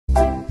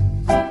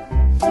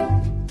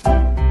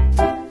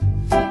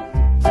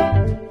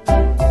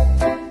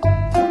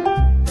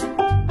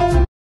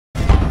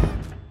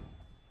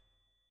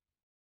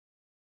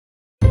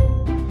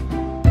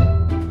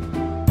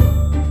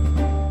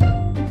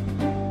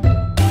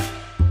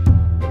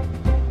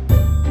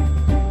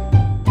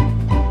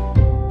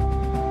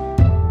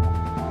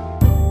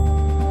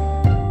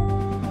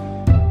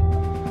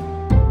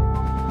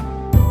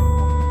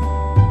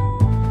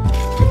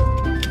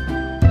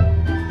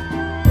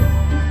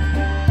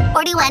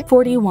41.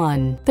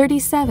 41,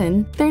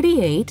 37,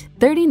 38,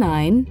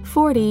 39,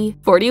 40,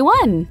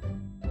 41.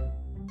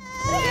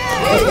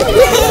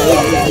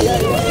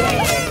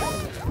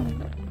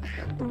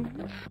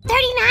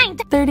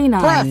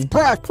 39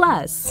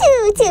 plus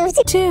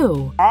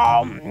 2.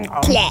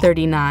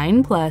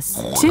 39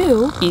 plus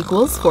 2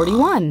 equals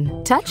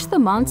 41. Touch the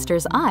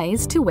monster's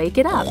eyes to wake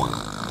it up.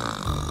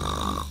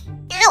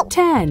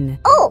 10,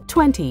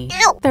 20,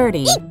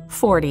 30,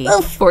 40,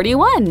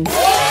 41.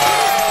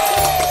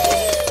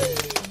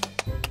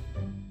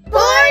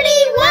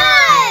 41!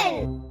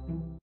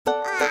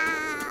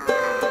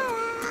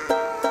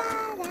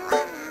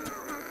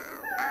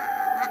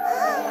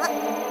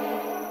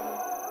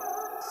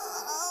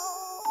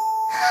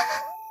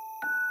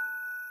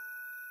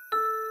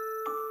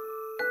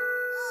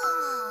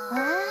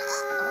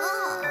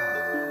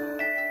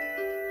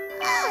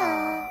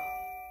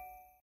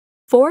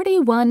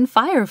 41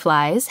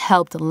 fireflies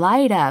helped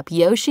light up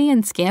Yoshi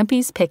and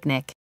Scampy's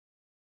picnic.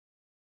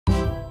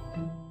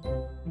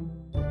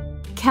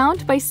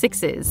 Count by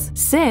sixes.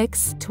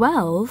 6,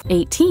 12,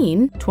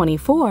 18,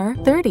 24,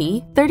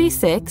 30,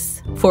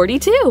 36,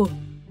 42.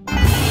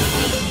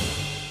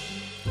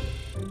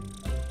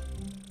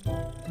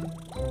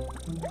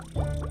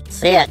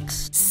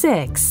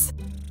 6,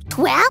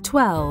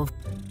 12,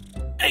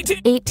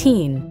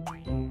 18,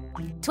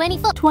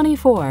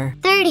 24,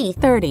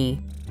 30,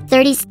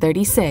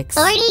 36,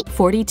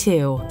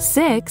 42.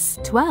 6,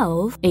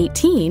 12,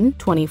 18,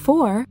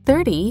 24,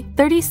 30,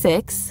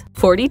 36,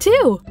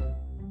 42.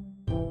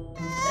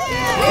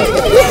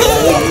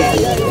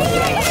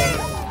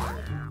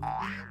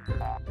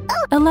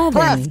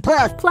 11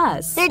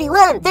 plus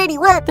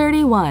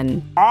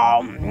 31.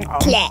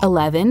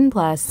 11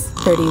 plus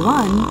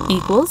 31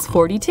 equals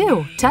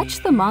 42.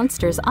 Touch the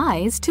monster's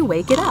eyes to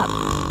wake it up.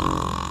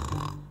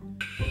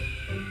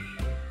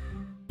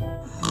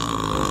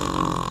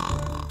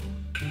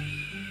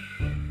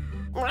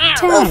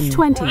 10,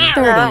 20,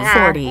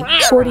 30,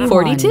 40,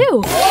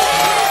 42.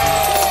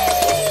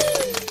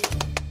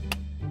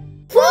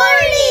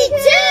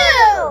 42!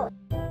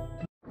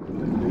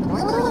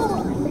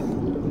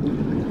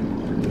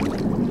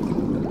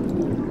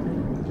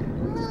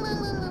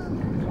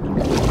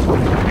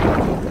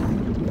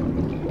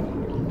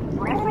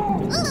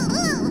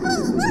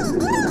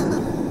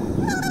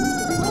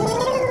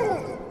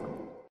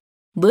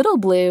 Little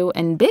Blue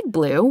and Big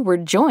Blue were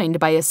joined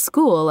by a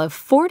school of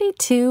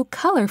 42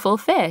 colorful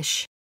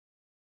fish.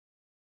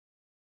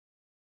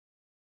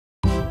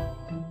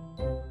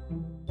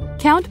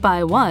 Count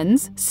by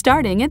ones,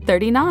 starting at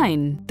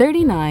 39.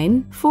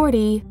 39,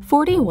 40,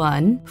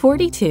 41,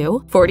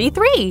 42,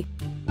 43.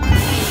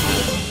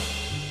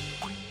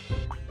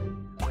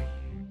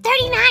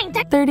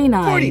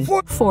 39,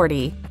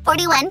 40,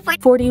 41,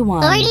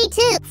 41,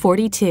 42,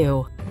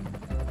 42.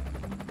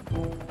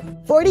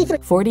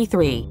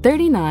 43,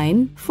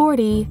 39,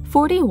 40,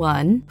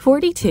 41,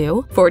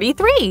 42,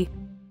 43.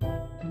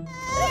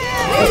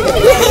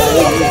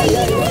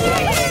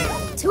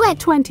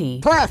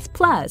 20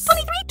 plus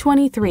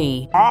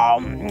 23.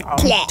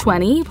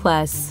 20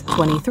 plus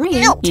 23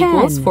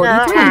 equals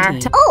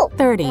 43.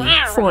 30,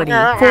 40,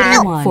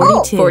 41,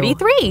 42,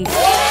 43.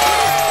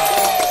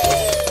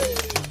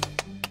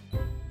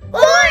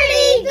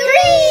 43!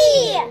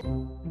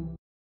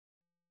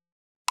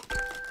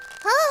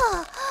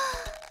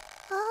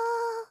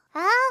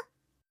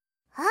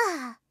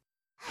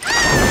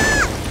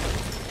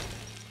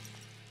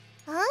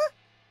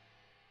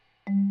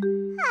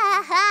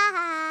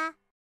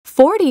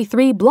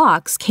 43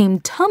 blocks came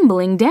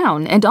tumbling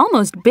down and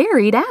almost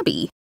buried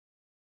Abby.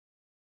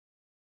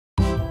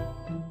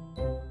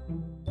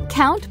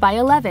 Count by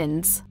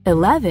 11s.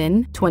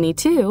 11,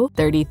 22,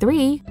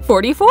 33,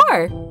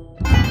 44.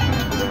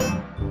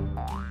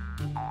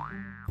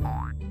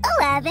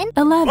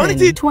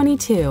 11,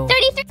 22,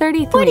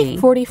 33,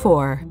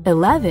 44.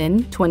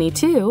 11,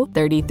 22,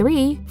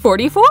 33,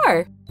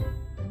 44.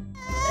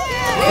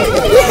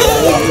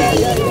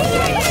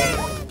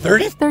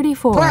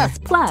 34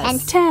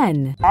 plus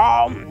 10.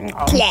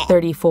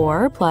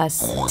 34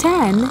 plus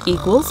 10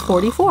 equals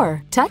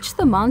 44. Touch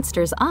the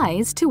monster's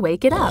eyes to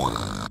wake it up.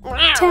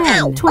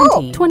 10,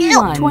 20,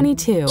 21,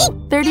 22,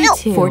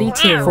 32,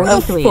 42,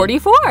 43,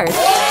 44.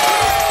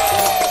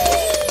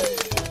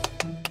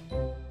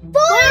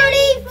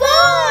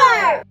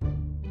 44!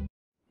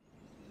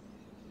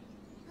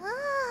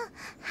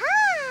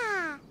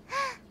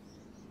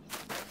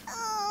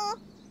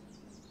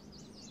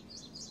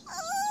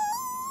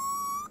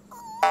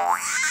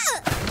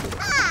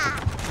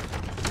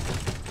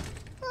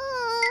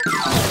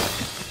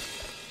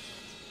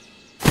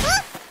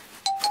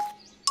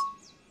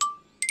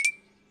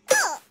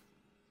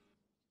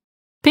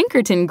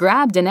 'Pinkerton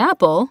grabbed an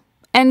apple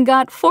and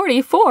got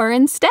 44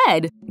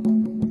 instead.